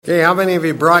Okay, how many of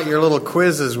you brought your little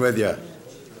quizzes with you?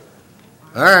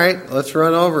 All right, let's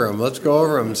run over them. Let's go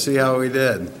over them and see how we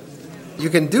did. You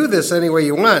can do this any way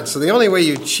you want, so the only way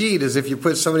you cheat is if you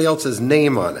put somebody else's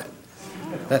name on it.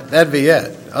 That'd be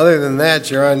it. Other than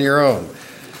that, you're on your own.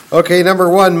 Okay, number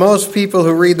one, most people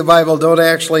who read the Bible don't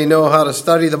actually know how to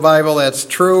study the Bible. That's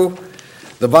true.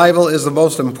 The Bible is the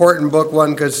most important book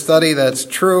one could study. That's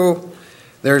true.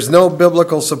 There's no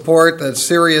biblical support that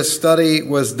serious study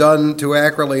was done to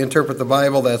accurately interpret the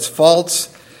Bible. That's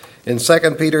false. In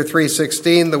 2 Peter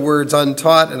 3:16, the words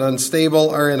untaught and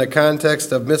unstable are in a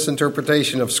context of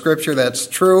misinterpretation of Scripture. That's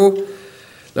true.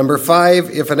 Number 5,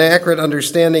 if an accurate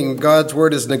understanding of God's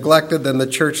Word is neglected, then the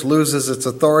church loses its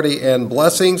authority and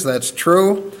blessings. That's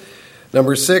true.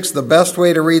 Number 6, the best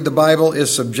way to read the Bible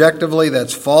is subjectively.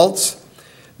 That's false.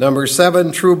 Number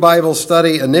 7, true Bible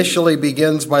study initially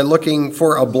begins by looking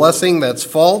for a blessing. That's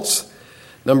false.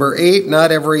 Number 8,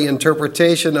 not every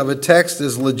interpretation of a text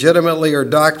is legitimately or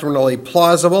doctrinally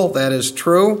plausible. That is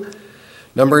true.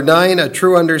 Number 9, a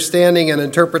true understanding and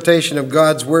interpretation of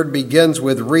God's Word begins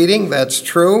with reading. That's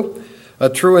true. A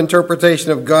true interpretation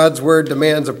of God's Word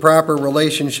demands a proper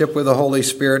relationship with the Holy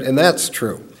Spirit, and that's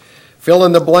true. Fill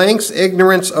in the blanks.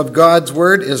 Ignorance of God's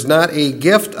Word is not a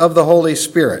gift of the Holy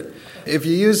Spirit. If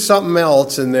you use something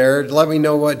else in there, let me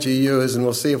know what you use, and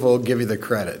we'll see if we'll give you the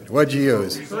credit. What'd you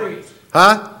use? Trait.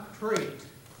 Huh? Trait.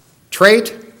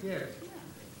 Trait? Yes.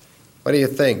 What do you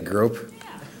think, group?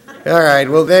 All right,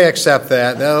 well, they accept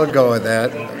that. They'll go with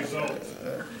that.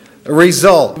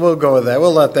 Result. We'll go with that.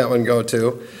 We'll let that one go,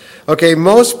 too. Okay,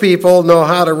 most people know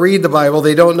how to read the Bible.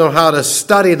 They don't know how to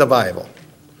study the Bible.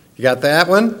 You got that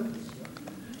one?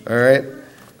 All right.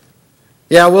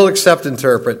 Yeah, we'll accept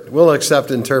interpret. We'll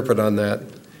accept interpret on that. All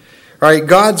right,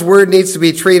 God's Word needs to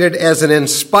be treated as an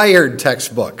inspired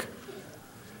textbook.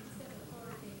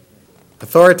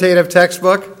 Authoritative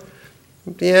textbook?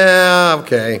 Yeah,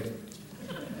 okay.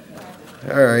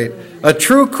 All right. A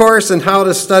true course in how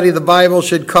to study the Bible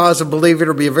should cause a believer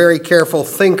to be a very careful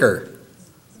thinker.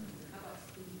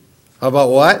 How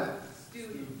about what?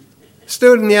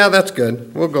 Student, yeah, that's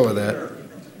good. We'll go with that.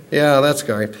 Yeah, that's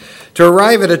good. To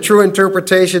arrive at a true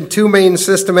interpretation, 2 main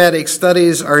systematic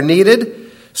studies are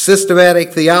needed: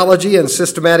 systematic theology and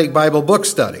systematic Bible book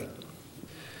study.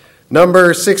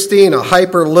 Number 16, a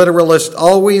hyper-literalist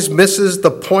always misses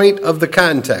the point of the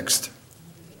context.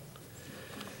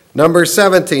 Number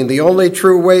 17, the only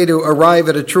true way to arrive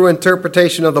at a true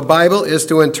interpretation of the Bible is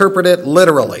to interpret it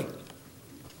literally.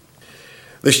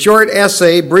 The short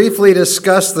essay briefly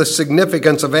discussed the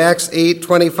significance of Acts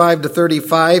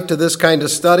 8:25-35 to this kind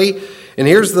of study. And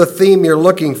here's the theme you're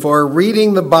looking for.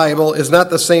 Reading the Bible is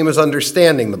not the same as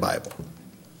understanding the Bible.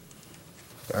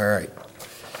 All right.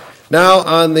 Now,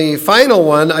 on the final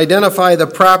one, identify the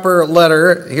proper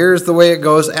letter. Here's the way it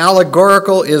goes.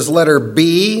 Allegorical is letter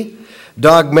B.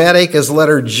 Dogmatic is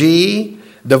letter G.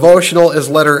 Devotional is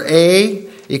letter A.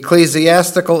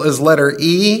 Ecclesiastical is letter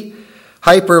E.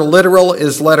 Hyperliteral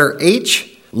is letter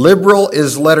H, liberal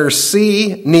is letter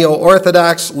C,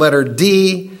 neo-orthodox letter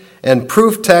D, and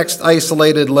proof text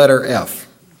isolated letter F.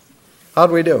 How'd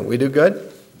we do? We do good?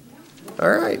 All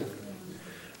right.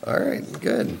 All right,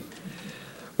 good.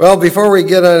 Well, before we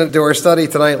get into our study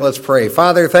tonight, let's pray.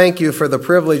 Father, thank you for the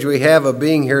privilege we have of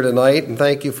being here tonight, and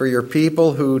thank you for your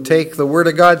people who take the Word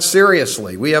of God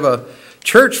seriously. We have a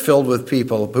church filled with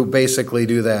people who basically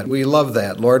do that. We love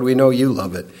that, Lord. We know you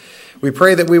love it. We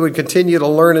pray that we would continue to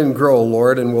learn and grow,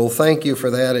 Lord, and we'll thank you for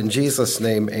that. In Jesus'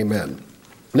 name, amen.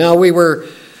 Now, we were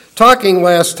talking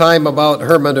last time about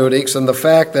hermeneutics and the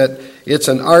fact that it's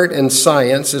an art and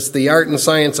science. It's the art and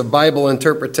science of Bible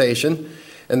interpretation.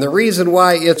 And the reason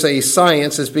why it's a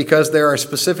science is because there are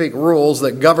specific rules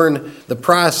that govern the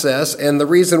process. And the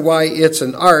reason why it's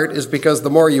an art is because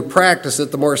the more you practice it,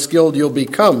 the more skilled you'll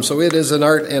become. So it is an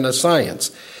art and a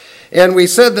science. And we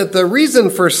said that the reason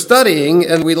for studying,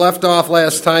 and we left off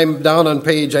last time down on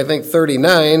page, I think,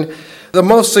 39, the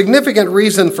most significant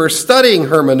reason for studying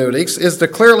hermeneutics is to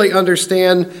clearly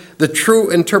understand the true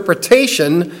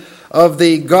interpretation of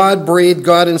the God-breathed,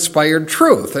 God-inspired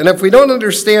truth. And if we don't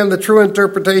understand the true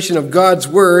interpretation of God's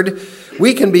Word,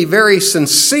 we can be very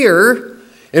sincere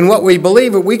in what we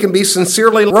believe, but we can be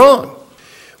sincerely wrong.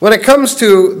 When it comes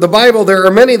to the Bible, there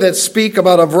are many that speak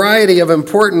about a variety of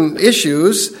important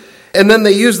issues, and then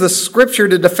they use the Scripture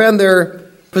to defend their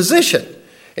position.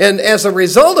 And as a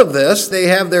result of this, they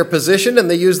have their position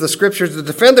and they use the Scriptures to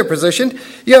defend their position.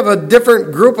 You have a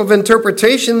different group of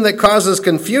interpretation that causes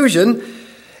confusion.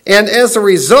 And as a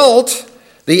result,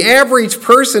 the average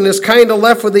person is kind of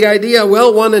left with the idea,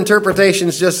 well, one interpretation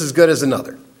is just as good as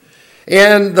another.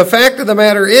 And the fact of the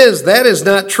matter is, that is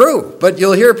not true. But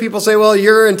you'll hear people say, well,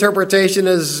 your interpretation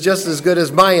is just as good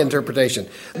as my interpretation.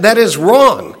 That is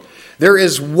wrong. There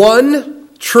is one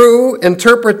true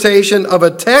interpretation of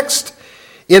a text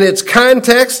in its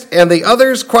context, and the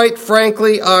others, quite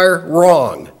frankly, are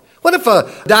wrong. What if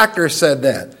a doctor said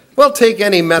that? Well, take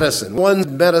any medicine.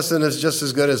 One medicine is just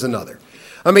as good as another.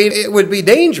 I mean, it would be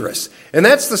dangerous. And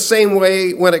that's the same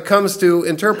way when it comes to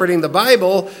interpreting the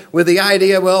Bible with the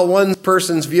idea, well, one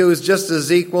person's view is just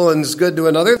as equal and as good to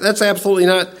another. That's absolutely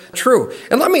not true.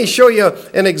 And let me show you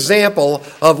an example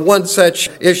of one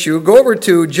such issue. Go over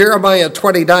to Jeremiah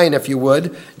 29, if you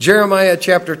would. Jeremiah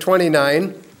chapter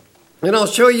 29. And I'll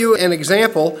show you an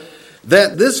example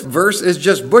that this verse is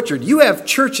just butchered. You have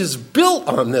churches built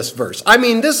on this verse. I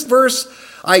mean, this verse,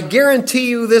 I guarantee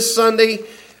you this Sunday,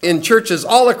 in churches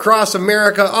all across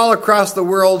America, all across the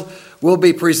world, will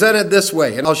be presented this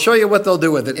way. And I'll show you what they'll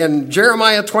do with it. In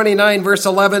Jeremiah 29, verse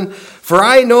 11, "For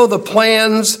I know the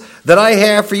plans that I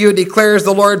have for you, declares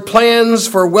the Lord, plans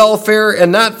for welfare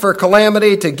and not for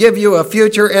calamity, to give you a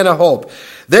future and a hope."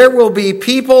 There will be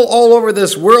people all over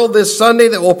this world this Sunday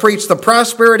that will preach the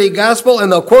prosperity gospel,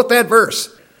 and they'll quote that verse.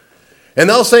 And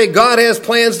they'll say, God has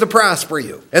plans to prosper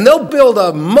you. And they'll build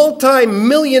a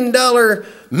multi-million-dollar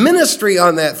ministry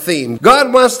on that theme.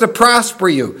 God wants to prosper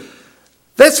you.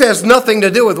 This has nothing to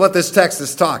do with what this text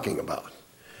is talking about.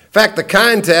 In fact, the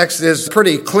context is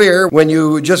pretty clear when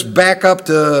you just back up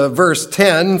to verse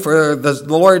 10. For the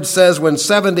Lord says, when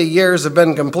 70 years have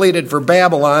been completed for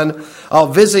Babylon,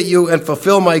 I'll visit you and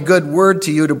fulfill my good word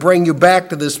to you to bring you back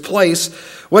to this place.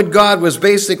 What God was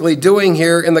basically doing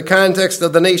here in the context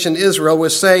of the nation Israel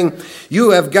was saying,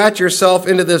 you have got yourself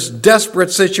into this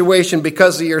desperate situation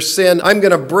because of your sin. I'm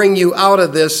going to bring you out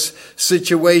of this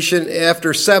situation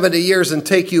after 70 years and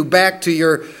take you back to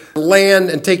your land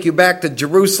and take you back to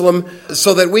Jerusalem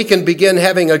so that we can begin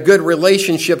having a good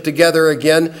relationship together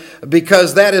again,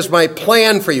 because that is my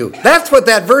plan for you. That's what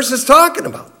that verse is talking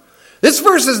about. This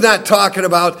verse is not talking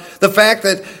about the fact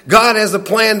that God has a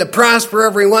plan to prosper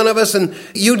every one of us and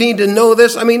you need to know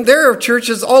this. I mean, there are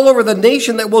churches all over the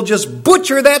nation that will just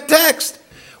butcher that text.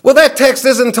 Well, that text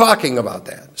isn't talking about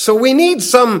that. So we need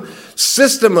some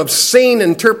system of sane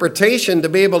interpretation to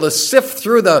be able to sift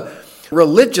through the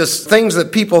religious things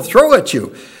that people throw at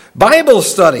you. Bible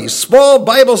studies, small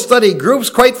Bible study groups,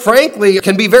 quite frankly,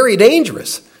 can be very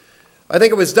dangerous. I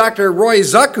think it was Dr. Roy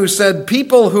Zuck who said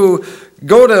people who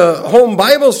go to home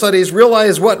Bible studies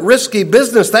realize what risky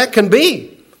business that can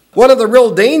be. One of the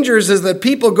real dangers is that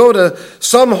people go to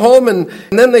some home and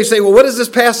then they say, well, what does this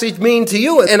passage mean to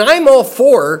you? And I'm all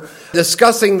for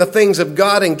discussing the things of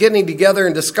God and getting together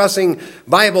and discussing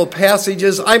Bible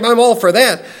passages. I'm all for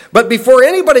that. But before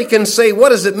anybody can say, what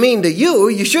does it mean to you?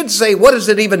 You should say, what does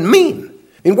it even mean?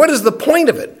 I mean, what is the point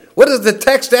of it? What is the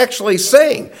text actually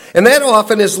saying? And that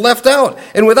often is left out.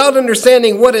 And without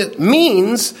understanding what it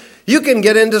means, you can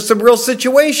get into some real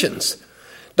situations.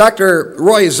 Dr.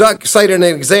 Roy Zuck cited an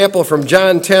example from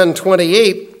John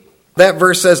 10:28. That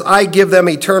verse says, I give them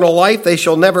eternal life. They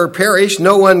shall never perish.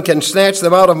 No one can snatch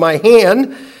them out of my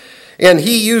hand. And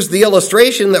he used the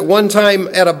illustration that one time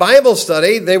at a Bible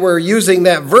study, they were using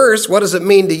that verse. What does it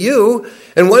mean to you?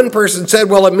 And one person said,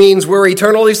 well, it means we're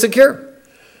eternally secure.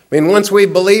 I mean, once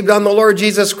we've believed on the Lord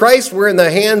Jesus Christ, we're in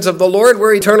the hands of the Lord,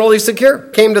 we're eternally secure.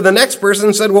 Came to the next person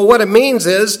and said, well, what it means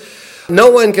is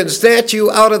no one can snatch you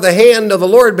out of the hand of the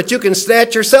Lord, but you can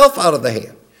snatch yourself out of the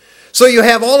hand. So you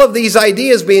have all of these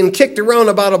ideas being kicked around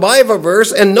about a Bible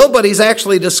verse, and nobody's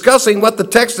actually discussing what the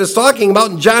text is talking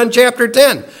about in John chapter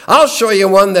 10. I'll show you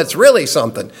one that's really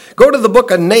something. Go to the book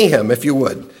of Nahum, if you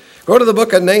would. Go to the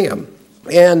book of Nahum.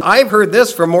 And I've heard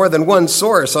this from more than one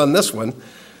source on this one.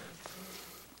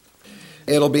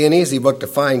 It'll be an easy book to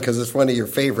find because it's one of your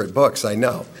favorite books, I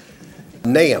know.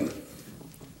 Nahum.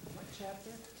 What chapter?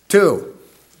 2.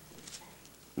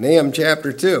 Nahum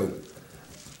chapter 2.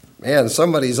 Man,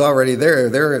 somebody's already there.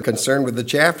 They're concerned with the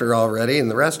chapter already,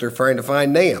 and the rest are trying to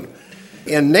find Nahum.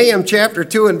 In Nahum chapter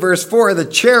 2 and verse 4, the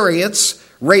chariots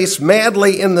race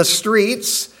madly in the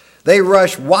streets. They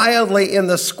rush wildly in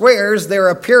the squares. Their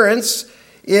appearance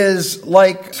is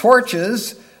like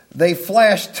torches. They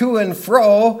flash to and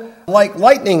fro like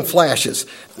lightning flashes.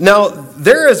 Now,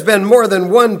 there has been more than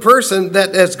one person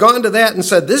that has gone to that and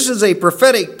said, this is a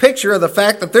prophetic picture of the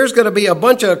fact that there's going to be a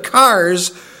bunch of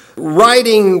cars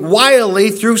riding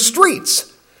wildly through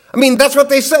streets. I mean, that's what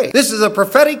they say. This is a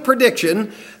prophetic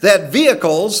prediction that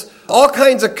vehicles, all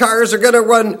kinds of cars, are going to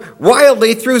run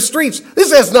wildly through streets.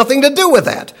 This has nothing to do with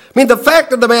that. I mean, the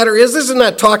fact of the matter is, this is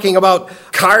not talking about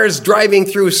cars driving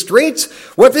through streets.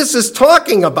 What this is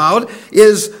talking about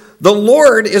is the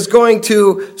Lord is going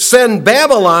to send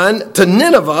Babylon to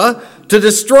Nineveh to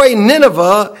destroy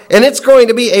Nineveh, and it's going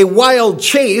to be a wild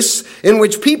chase in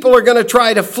which people are going to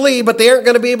try to flee, but they aren't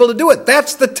going to be able to do it.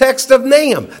 That's the text of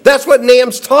Nahum. That's what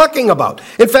Nahum's talking about.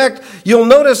 In fact, you'll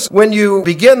notice when you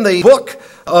begin the book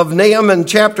of Nahum in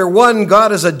chapter 1,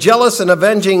 God is a jealous and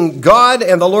avenging God,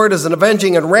 and the Lord is an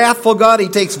avenging and wrathful God. He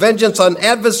takes vengeance on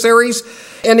adversaries,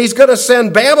 and he's going to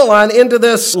send Babylon into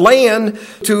this land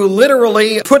to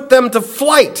literally put them to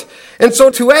flight. And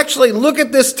so to actually look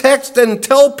at this text and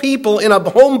tell people in a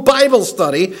home Bible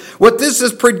study what this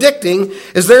is predicting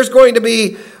is there's going to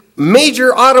be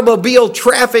major automobile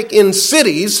traffic in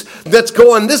cities that's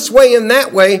going this way and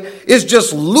that way is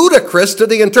just ludicrous to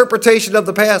the interpretation of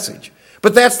the passage.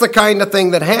 But that's the kind of thing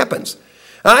that happens.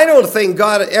 I don't think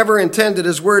God ever intended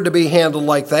his word to be handled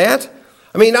like that.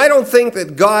 I mean, I don't think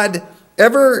that God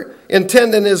ever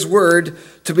intended his word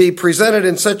to be presented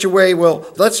in such a way, well,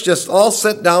 let's just all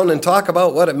sit down and talk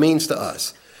about what it means to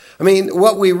us. I mean,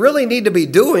 what we really need to be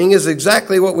doing is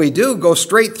exactly what we do, go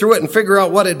straight through it and figure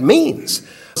out what it means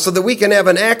so that we can have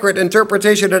an accurate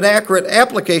interpretation and accurate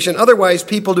application. Otherwise,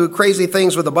 people do crazy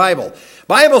things with the Bible.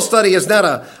 Bible study is not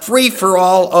a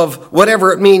free-for-all of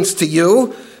whatever it means to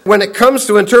you. When it comes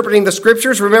to interpreting the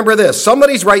scriptures, remember this: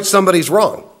 somebody's right, somebody's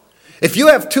wrong. If you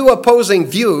have two opposing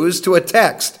views to a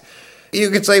text, you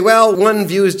can say, well, one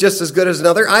view is just as good as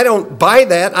another. I don't buy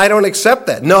that. I don't accept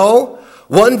that. No,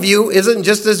 one view isn't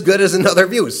just as good as another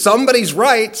view. Somebody's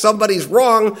right, somebody's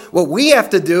wrong. What we have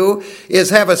to do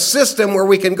is have a system where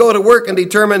we can go to work and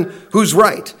determine who's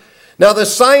right. Now, the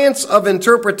science of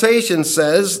interpretation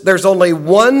says there's only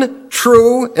one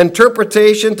true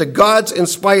interpretation to God's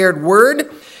inspired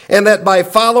word, and that by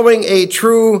following a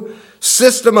true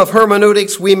system of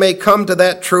hermeneutics, we may come to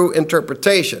that true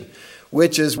interpretation,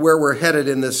 which is where we're headed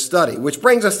in this study. Which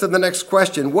brings us to the next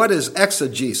question: what is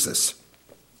exegesis?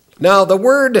 Now, the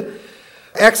word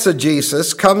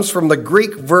exegesis comes from the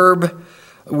Greek verb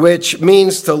which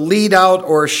means to lead out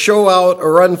or show out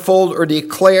or unfold or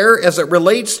declare. As it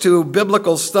relates to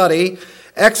biblical study,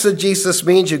 exegesis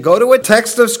means you go to a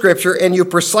text of Scripture and you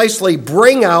precisely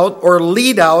bring out or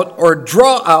lead out or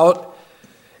draw out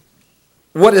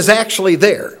what is actually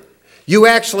there. You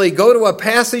actually go to a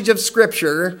passage of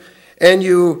Scripture and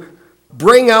you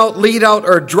bring out, lead out,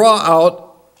 or draw out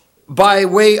by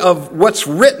way of what's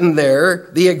written there,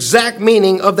 the exact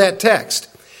meaning of that text.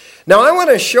 Now, I want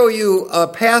to show you a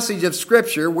passage of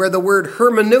Scripture where the word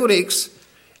hermeneutics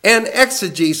and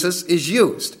exegesis is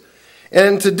used.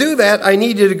 And to do that, I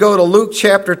need you to go to Luke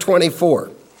chapter 24.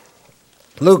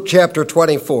 Luke chapter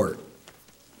 24.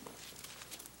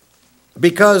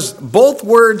 Because both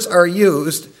words are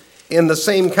used in the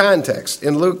same context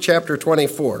in Luke chapter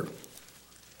 24.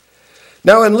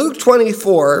 Now, in Luke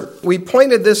 24, we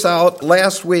pointed this out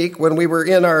last week when we were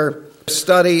in our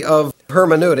study of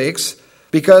hermeneutics,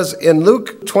 because in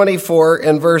Luke 24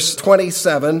 and verse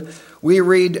 27, we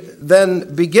read,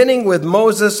 "Then beginning with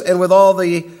Moses and with all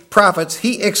the prophets,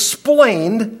 he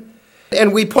explained,"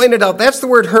 and we pointed out that's the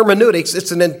word hermeneutics.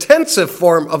 It's an intensive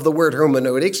form of the word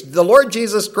hermeneutics. The Lord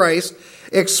Jesus Christ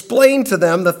explained to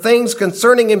them the things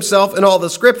concerning himself in all the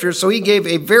scriptures, so he gave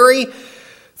a very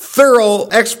thorough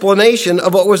explanation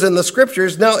of what was in the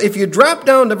scriptures. Now, if you drop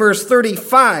down to verse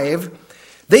 35,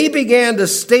 they began to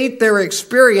state their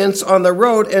experience on the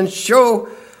road and show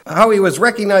how he was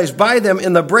recognized by them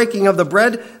in the breaking of the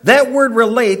bread. That word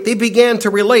relate, they began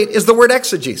to relate, is the word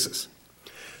exegesis.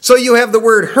 So you have the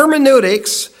word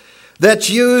hermeneutics that's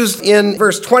used in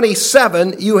verse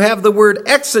 27. You have the word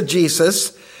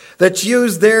exegesis that's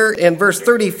used there in verse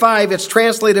 35. It's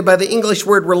translated by the English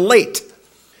word relate.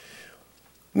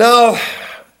 Now,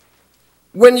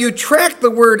 when you track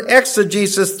the word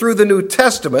exegesis through the New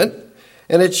Testament,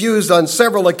 and it's used on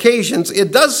several occasions,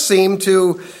 it does seem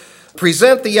to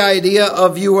present the idea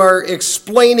of you are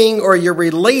explaining or you're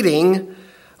relating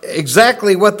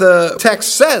exactly what the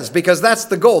text says, because that's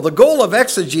the goal. The goal of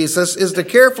exegesis is to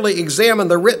carefully examine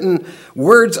the written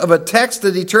words of a text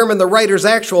to determine the writer's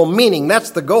actual meaning.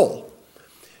 That's the goal.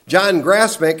 John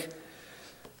Grasmick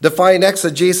defined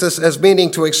exegesis as meaning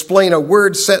to explain a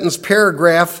word, sentence,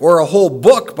 paragraph, or a whole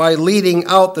book by leading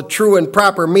out the true and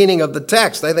proper meaning of the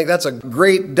text. I think that's a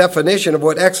great definition of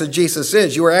what exegesis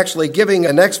is. You are actually giving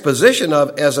an exposition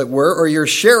of, as it were, or you're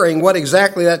sharing what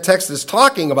exactly that text is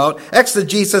talking about.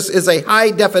 Exegesis is a high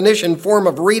definition form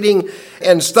of reading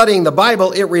and studying the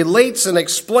Bible. It relates and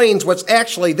explains what's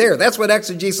actually there. That's what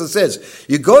exegesis is.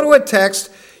 You go to a text,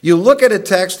 you look at a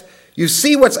text, you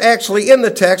see what's actually in the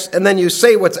text, and then you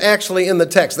say what's actually in the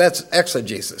text. That's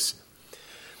exegesis.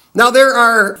 Now, there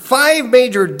are 5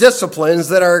 major disciplines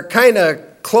that are kind of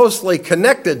closely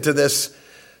connected to this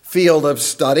field of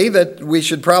study that we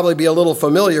should probably be a little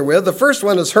familiar with. The first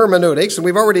one is hermeneutics, and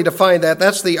we've already defined that.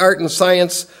 That's the art and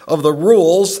science of the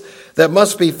rules that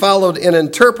must be followed in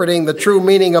interpreting the true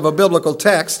meaning of a biblical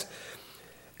text.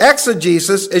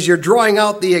 Exegesis is you're drawing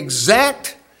out the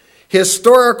exact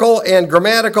historical and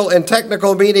grammatical and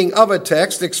technical meaning of a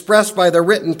text expressed by the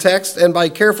written text and by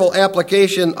careful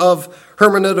application of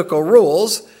hermeneutical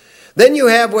rules. Then you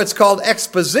have what's called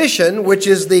exposition, which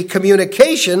is the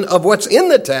communication of what's in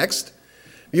the text.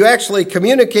 You actually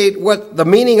communicate what the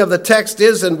meaning of the text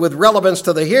is and with relevance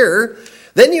to the hearer.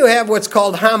 Then you have what's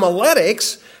called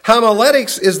homiletics.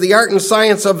 Homiletics is the art and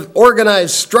science of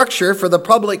organized structure for the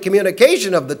public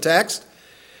communication of the text.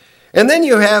 And then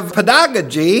you have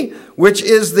pedagogy, which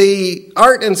is the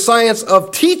art and science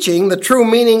of teaching the true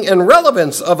meaning and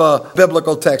relevance of a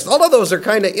biblical text. All of those are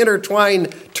kind of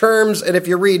intertwined terms, and if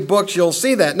you read books, you'll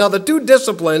see that. Now, the two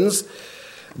disciplines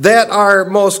that are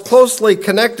most closely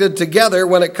connected together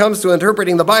when it comes to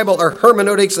interpreting the Bible are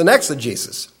hermeneutics and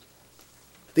exegesis.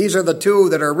 These are the two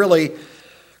that are really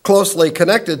closely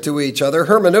connected to each other.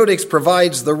 Hermeneutics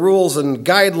provides the rules and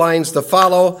guidelines to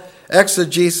follow.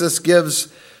 Exegesis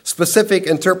gives specific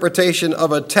interpretation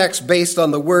of a text based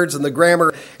on the words and the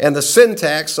grammar and the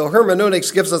syntax. So hermeneutics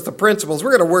gives us the principles.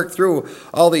 We're going to work through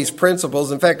all these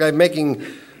principles. In fact, I'm making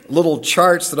little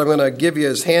charts that I'm going to give you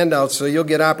as handouts so you'll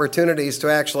get opportunities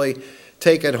to actually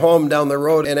take it home down the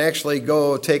road and actually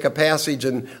go take a passage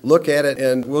and look at it,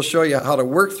 and we'll show you how to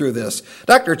work through this.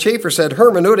 Dr. Chafer said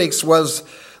hermeneutics was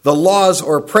the laws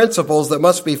or principles that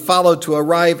must be followed to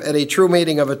arrive at a true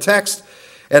meaning of a text.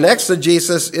 And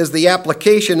exegesis is the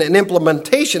application and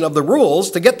implementation of the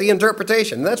rules to get the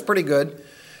interpretation. That's pretty good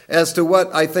as to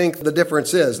what I think the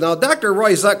difference is. Now, Dr.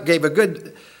 Roy Zuck gave a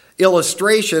good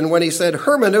illustration when he said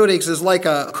hermeneutics is like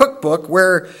a cookbook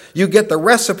where you get the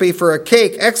recipe for a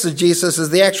cake. Exegesis is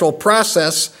the actual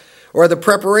process or the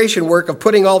preparation work of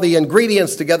putting all the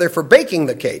ingredients together for baking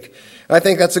the cake. I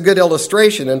think that's a good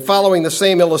illustration. And following the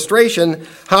same illustration,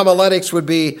 homiletics would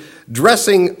be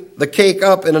dressing the cake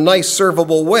up in a nice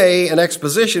servable way, and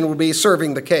exposition would be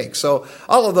serving the cake. So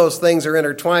all of those things are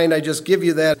intertwined. I just give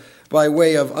you that by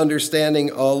way of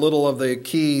understanding a little of the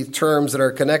key terms that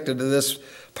are connected to this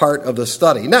part of the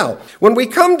study. Now, when we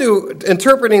come to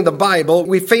interpreting the Bible,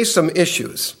 we face some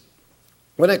issues.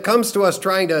 When it comes to us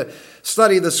trying to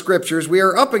study the Scriptures, we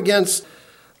are up against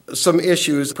some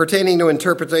issues pertaining to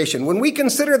interpretation. When we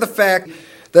consider the fact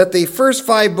that the first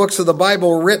 5 books of the Bible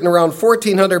were written around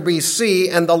 1400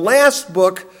 BC, and the last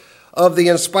book of the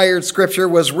inspired Scripture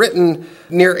was written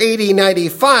near AD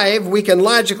 95, we can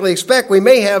logically expect we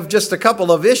may have just a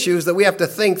couple of issues that we have to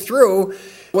think through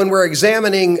when we're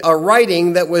examining a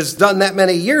writing that was done that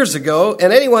many years ago.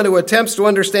 And anyone who attempts to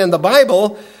understand the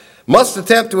Bible must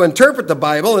attempt to interpret the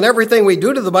Bible, and everything we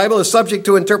do to the Bible is subject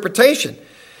to interpretation.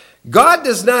 God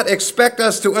does not expect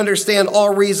us to understand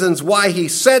all reasons why he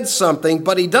said something,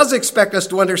 but he does expect us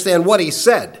to understand what he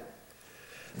said.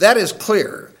 That is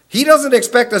clear. He doesn't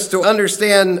expect us to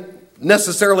understand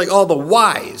necessarily all the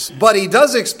whys, but he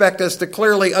does expect us to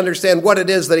clearly understand what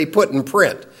it is that he put in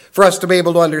print for us to be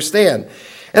able to understand.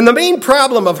 And the main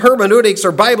problem of hermeneutics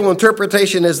or Bible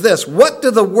interpretation is this: what do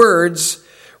the words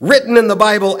written in the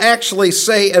Bible actually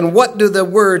say, and what do the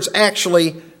words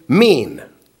actually mean?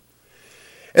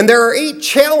 And there are 8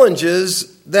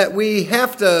 challenges that we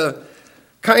have to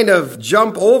kind of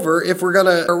jump over if we're going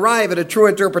to arrive at a true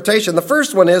interpretation. The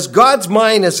first one is God's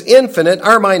mind is infinite,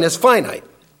 our mind is finite.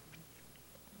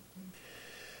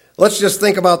 Let's just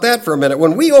think about that for a minute.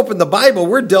 When we open the Bible,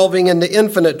 we're delving into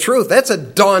infinite truth. That's a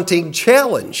daunting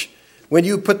challenge. When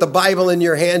you put the Bible in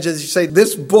your hands, as you say,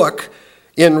 this book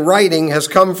in writing has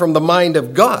come from the mind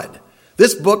of God.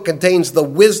 This book contains the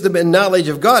wisdom and knowledge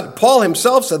of God. Paul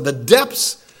himself said the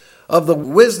depths of the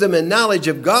wisdom and knowledge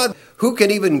of God, who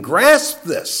can even grasp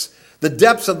this? The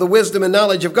depths of the wisdom and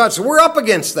knowledge of God. So we're up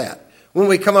against that when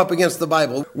we come up against the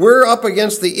Bible. We're up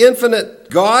against the infinite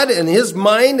God and his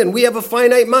mind, and we have a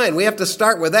finite mind. We have to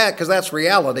start with that because that's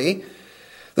reality.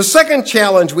 The second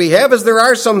challenge we have is there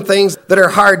are some things that are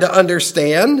hard to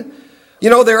understand. You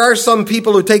know, there are some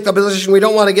people who take the position we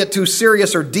don't want to get too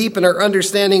serious or deep in our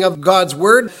understanding of God's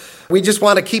word. We just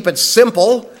want to keep it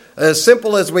simple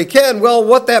as we can. Well,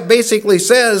 what that basically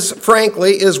says,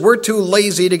 frankly, is we're too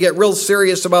lazy to get real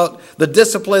serious about the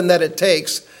discipline that it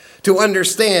takes to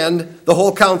understand the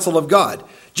whole counsel of God.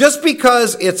 Just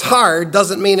because it's hard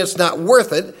doesn't mean it's not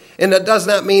worth it, and it does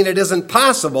not mean it isn't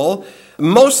possible.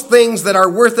 Most things that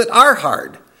are worth it are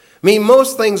hard. I mean,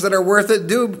 most things that are worth it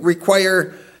do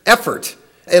require effort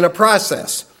and a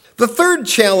process. The third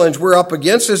challenge we're up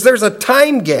against is there's a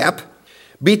time gap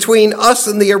between us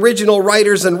and the original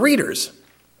writers and readers.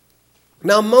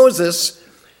 Now, Moses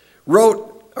wrote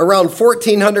around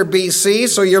 1400 BC,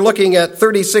 so you're looking at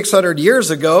 3,600 years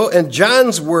ago, and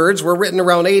John's words were written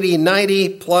around 80, 90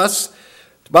 plus,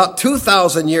 about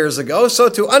 2,000 years ago. So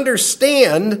to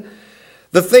understand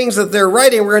the things that they're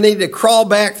writing, we're going to need to crawl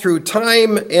back through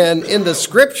time and into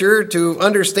Scripture to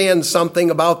understand something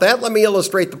about that. Let me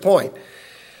illustrate the point.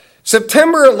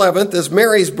 September 11th is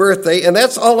Mary's birthday, and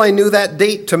that's all I knew that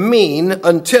date to mean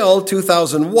until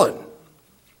 2001.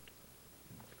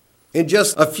 In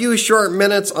just a few short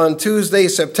minutes on Tuesday,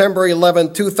 September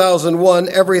 11, 2001,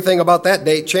 everything about that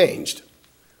date changed.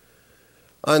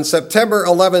 On September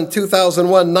 11,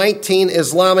 2001, 19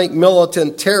 Islamic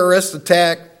militant terrorists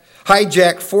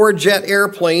hijacked 4 jet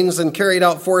airplanes and carried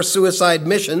out 4 suicide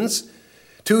missions.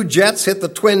 2 jets hit the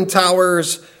Twin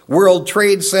Towers World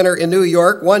Trade Center in New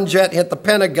York. 1 jet hit the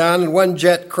Pentagon, and 1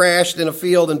 jet crashed in a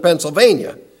field in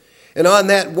Pennsylvania. And on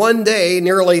that one day,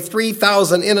 nearly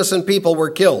 3,000 innocent people were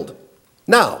killed.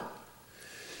 Now,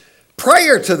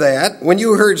 prior to that, when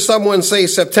you heard someone say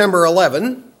September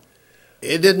 11,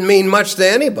 it didn't mean much to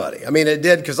anybody. I mean, it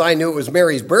did because I knew it was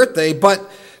Mary's birthday, but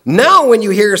now when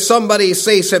you hear somebody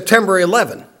say September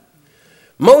 11,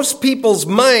 most people's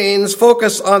minds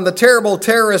focus on the terrible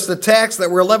terrorist attacks that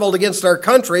were leveled against our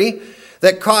country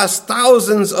that cost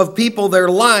thousands of people their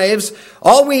lives.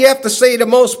 All we have to say to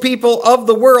most people of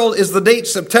the world is the date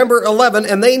September 11,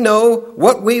 and they know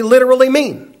what we literally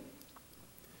mean.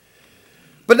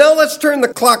 But now let's turn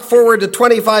the clock forward to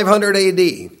 2500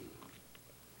 AD.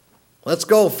 Let's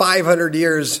go 500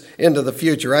 years into the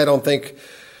future. I don't think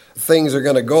things are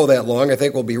going to go that long. I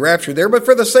think we'll be raptured there. But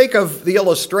for the sake of the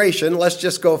illustration, let's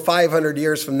just go 500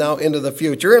 years from now into the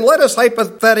future. And let us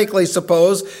hypothetically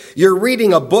suppose you're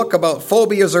reading a book about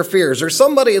phobias or fears, or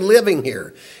somebody living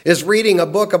here is reading a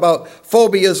book about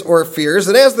phobias or fears.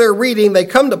 And as they're reading, they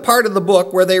come to part of the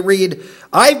book where they read,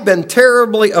 "I've been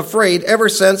terribly afraid ever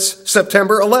since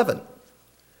September 11.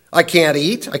 I can't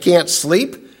eat. I can't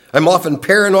sleep. I'm often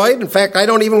paranoid. In fact, I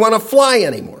don't even want to fly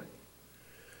anymore."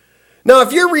 Now,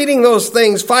 if you're reading those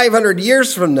things 500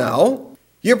 years from now,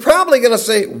 you're probably going to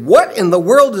say, what in the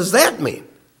world does that mean?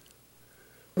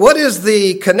 What is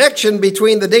the connection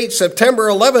between the date September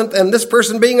 11th and this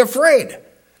person being afraid?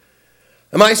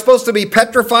 Am I supposed to be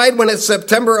petrified when it's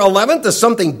September 11th? Does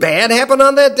something bad happen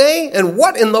on that day? And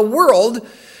what in the world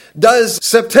does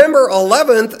September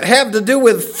 11th have to do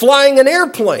with flying an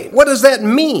airplane? What does that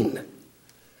mean?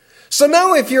 So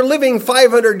now if you're living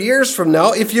 500 years from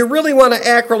now, if you really want to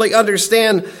accurately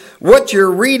understand what you're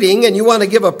reading and you want to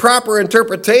give a proper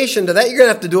interpretation to that, you're going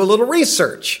to have to do a little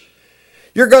research.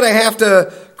 You're going to have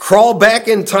to crawl back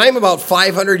in time about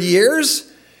 500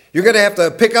 years. You're going to have to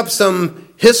pick up some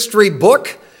history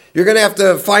book. You're going to have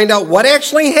to find out what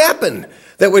actually happened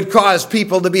that would cause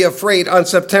people to be afraid on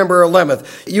September 11th.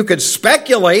 You could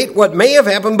speculate what may have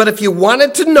happened, but if you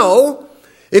wanted to know,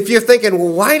 if you're thinking,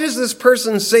 well, why does this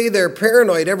person say they're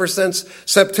paranoid ever since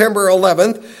September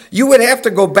 11th? You would have to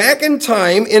go back in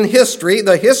time in history,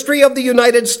 the history of the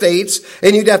United States,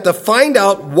 and you'd have to find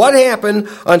out what happened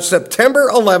on September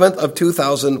 11th of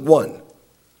 2001.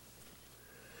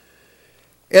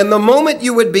 And the moment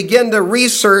you would begin to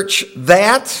research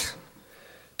that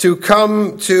to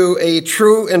come to a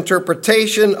true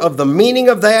interpretation of the meaning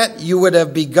of that, you would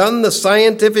have begun the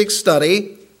scientific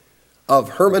study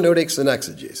of hermeneutics and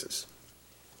exegesis.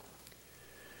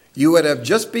 You would have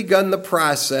just begun the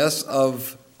process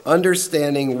of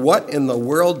understanding what in the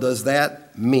world does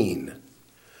that mean.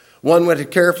 One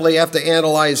would carefully have to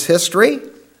analyze history.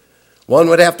 One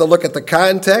would have to look at the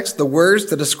context, the words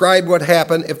to describe what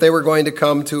happened if they were going to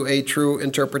come to a true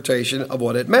interpretation of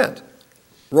what it meant.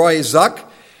 Roy Zuck,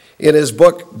 in his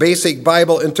book Basic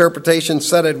Bible Interpretation,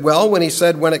 said it well when he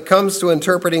said, when it comes to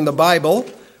interpreting the Bible,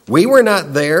 we were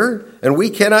not there, and we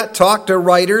cannot talk to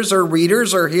writers or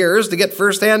readers or hearers to get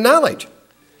firsthand knowledge.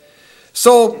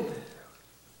 So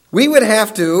we would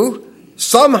have to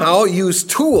somehow use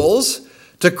tools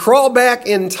to crawl back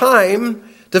in time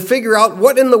to figure out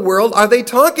what in the world are they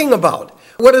talking about.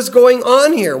 What is going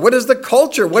on here? What is the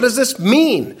culture? What does this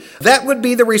mean? That would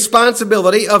be the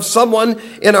responsibility of someone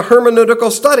in a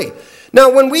hermeneutical study.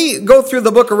 Now, when we go through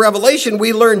the book of Revelation,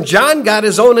 we learn John got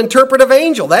his own interpretive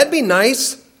angel. That'd be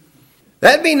nice.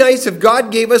 That'd be nice if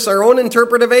God gave us our own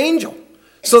interpretive angel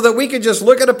so that we could just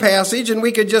look at a passage and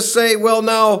we could just say, well,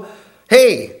 now,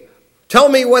 hey, Tell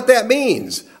me what that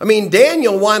means. I mean,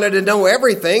 Daniel wanted to know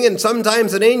everything, and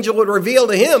sometimes an angel would reveal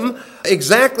to him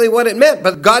exactly what it meant.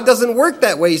 But God doesn't work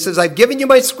that way. He says, I've given you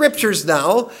my scriptures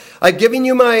now. I've given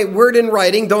you my word in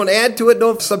writing. Don't add to it,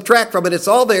 don't subtract from it. It's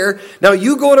all there. Now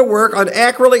you go to work on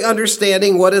accurately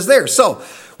understanding what is there. So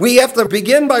we have to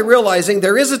begin by realizing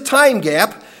there is a time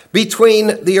gap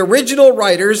between the original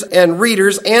writers and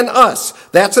readers and us.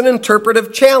 That's an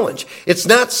interpretive challenge. It's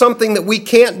not something that we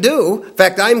can't do. In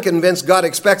fact, I'm convinced God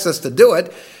expects us to do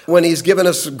it when He's given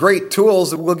us great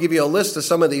tools. We'll give you a list of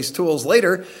some of these tools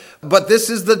later, but this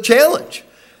is the challenge.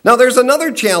 Now, there's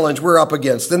another challenge we're up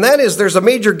against, and that is there's a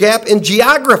major gap in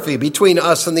geography between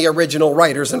us and the original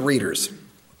writers and readers.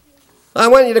 I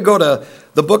want you to go to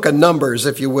the book of Numbers,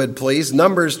 if you would, please.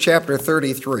 Numbers chapter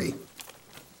 33.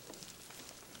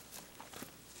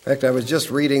 In fact, I was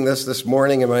just reading this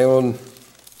morning in my own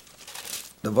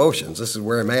devotions. This is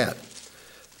where I'm at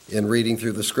in reading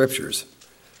through the scriptures.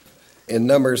 In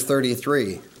Numbers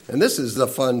 33. And this is the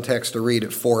fun text to read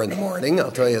at 4 in the morning,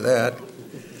 I'll tell you that.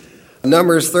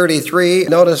 Numbers 33,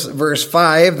 notice verse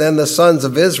 5. Then the sons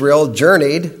of Israel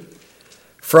journeyed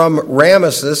from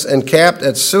Ramesses and camped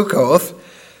at Succoth.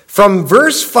 From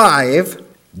verse 5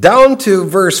 down to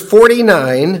verse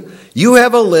 49, you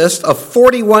have a list of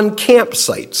 41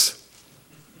 campsites.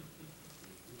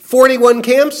 41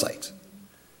 campsites.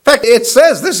 In fact, it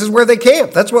says this is where they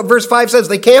camped. That's what verse 5 says.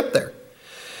 They camped there.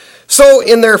 So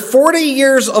in their 40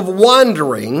 years of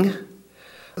wandering,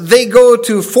 they go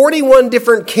to 41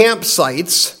 different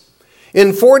campsites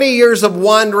in 40 years of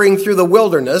wandering through the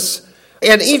wilderness.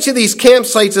 And each of these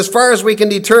campsites, as far as we can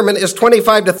determine, is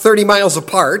 25 to 30 miles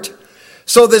apart.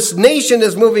 So this nation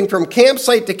is moving from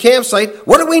campsite to campsite.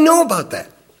 What do we know about that?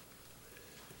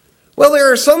 Well,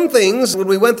 there are some things, when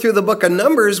we went through the book of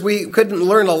Numbers, we couldn't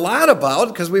learn a lot about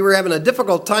because we were having a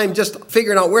difficult time just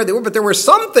figuring out where they were. But there were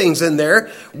some things in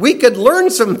there we could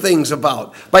learn some things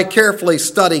about by carefully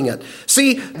studying it.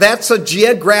 See, that's a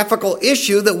geographical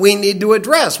issue that we need to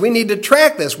address. We need to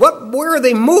track this. Where are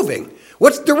they moving?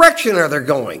 What direction are they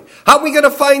going? How are we going to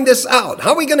find this out?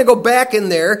 How are we going to go back in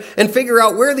there and figure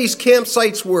out where these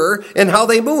campsites were and how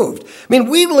they moved? I mean,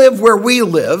 we live where we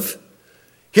live,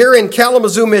 here in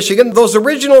Kalamazoo, Michigan. Those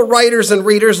original writers and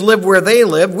readers live where they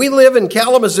live. We live in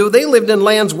Kalamazoo. They lived in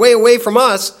lands way away from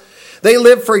us. They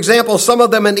lived, for example, some of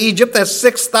them in Egypt. That's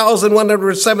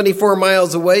 6,174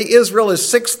 miles away. Israel is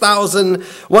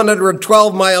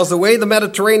 6,112 miles away. The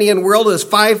Mediterranean world is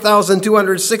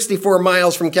 5,264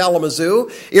 miles from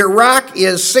Kalamazoo. Iraq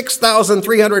is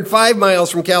 6,305 miles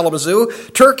from Kalamazoo.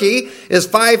 Turkey is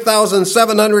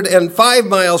 5,705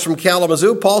 miles from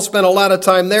Kalamazoo. Paul spent a lot of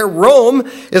time there. Rome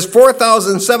is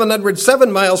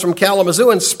 4,707 miles from Kalamazoo.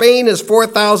 And Spain is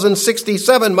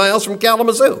 4,067 miles from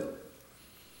Kalamazoo.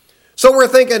 So we're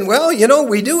thinking, well,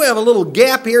 we do have a little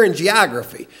gap here in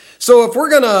geography. So if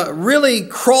we're going to really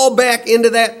crawl back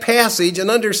into that passage and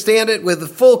understand it with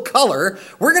full color,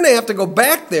 we're going to have to go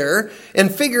back there and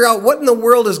figure out what in the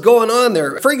world is going on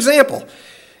there. For example,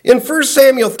 in 1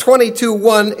 Samuel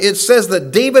 22:1, it says that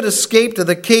David escaped to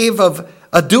the cave of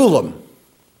Adullam.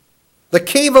 The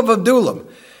cave of Adullam.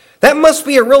 That must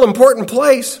be a real important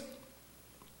place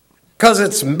because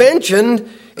it's mentioned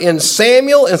in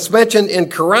Samuel, it's mentioned in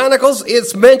Chronicles,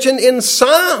 it's mentioned in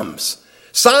Psalms.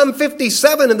 Psalm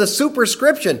 57 in the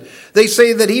superscription. They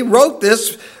say that he wrote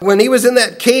this when he was in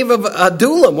that cave of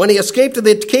Adullam, when he escaped to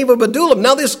the cave of Adullam.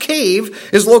 Now this cave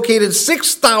is located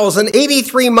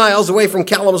 6,083 miles away from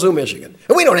Kalamazoo, Michigan.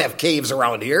 And we don't have caves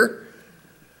around here.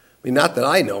 I mean, not that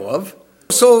I know of.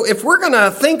 So if we're going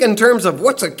to think in terms of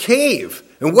what's a cave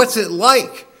and what's it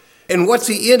like and what's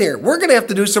he in here, we're going to have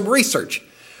to do some research.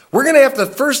 We're going to have to,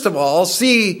 first of all,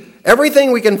 see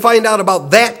everything we can find out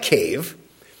about that cave.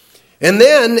 And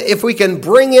then if we can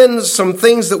bring in some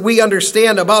things that we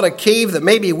understand about a cave that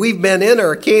maybe we've been in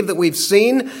or a cave that we've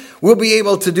seen, we'll be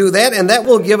able to do that. And that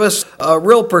will give us a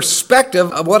real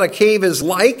perspective of what a cave is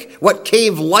like, what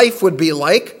cave life would be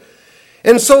like.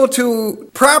 And so to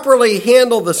properly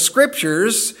handle the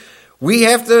scriptures, we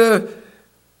have to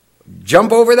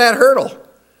jump over that hurdle.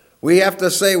 We have to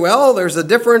say, well, there's a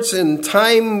difference in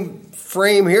time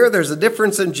frame here. There's a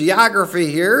difference in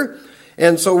geography here.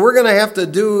 And so we're going to have to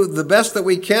do the best that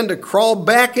we can to crawl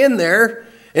back in there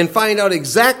and find out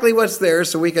exactly what's there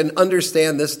so we can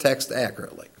understand this text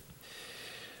accurately.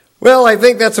 Well, I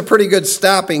think that's a pretty good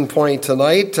stopping point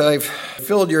tonight. I've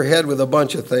filled your head with a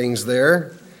bunch of things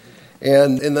there.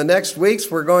 And in the next weeks,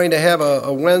 we're going to have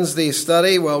a Wednesday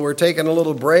study. Well, we're taking a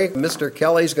little break. Mr.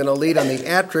 Kelly's going to lead on the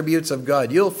attributes of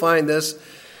God. You'll find this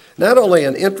not only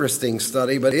an interesting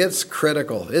study, but it's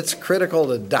critical. It's critical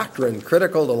to doctrine,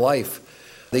 critical to life.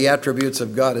 the attributes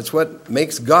of God. It's what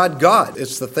makes God God.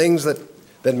 It's the things that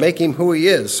make him who he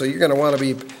is. So you're going to want to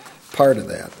be part of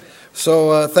that.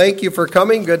 So thank you for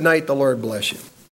coming. Good night. The Lord bless you.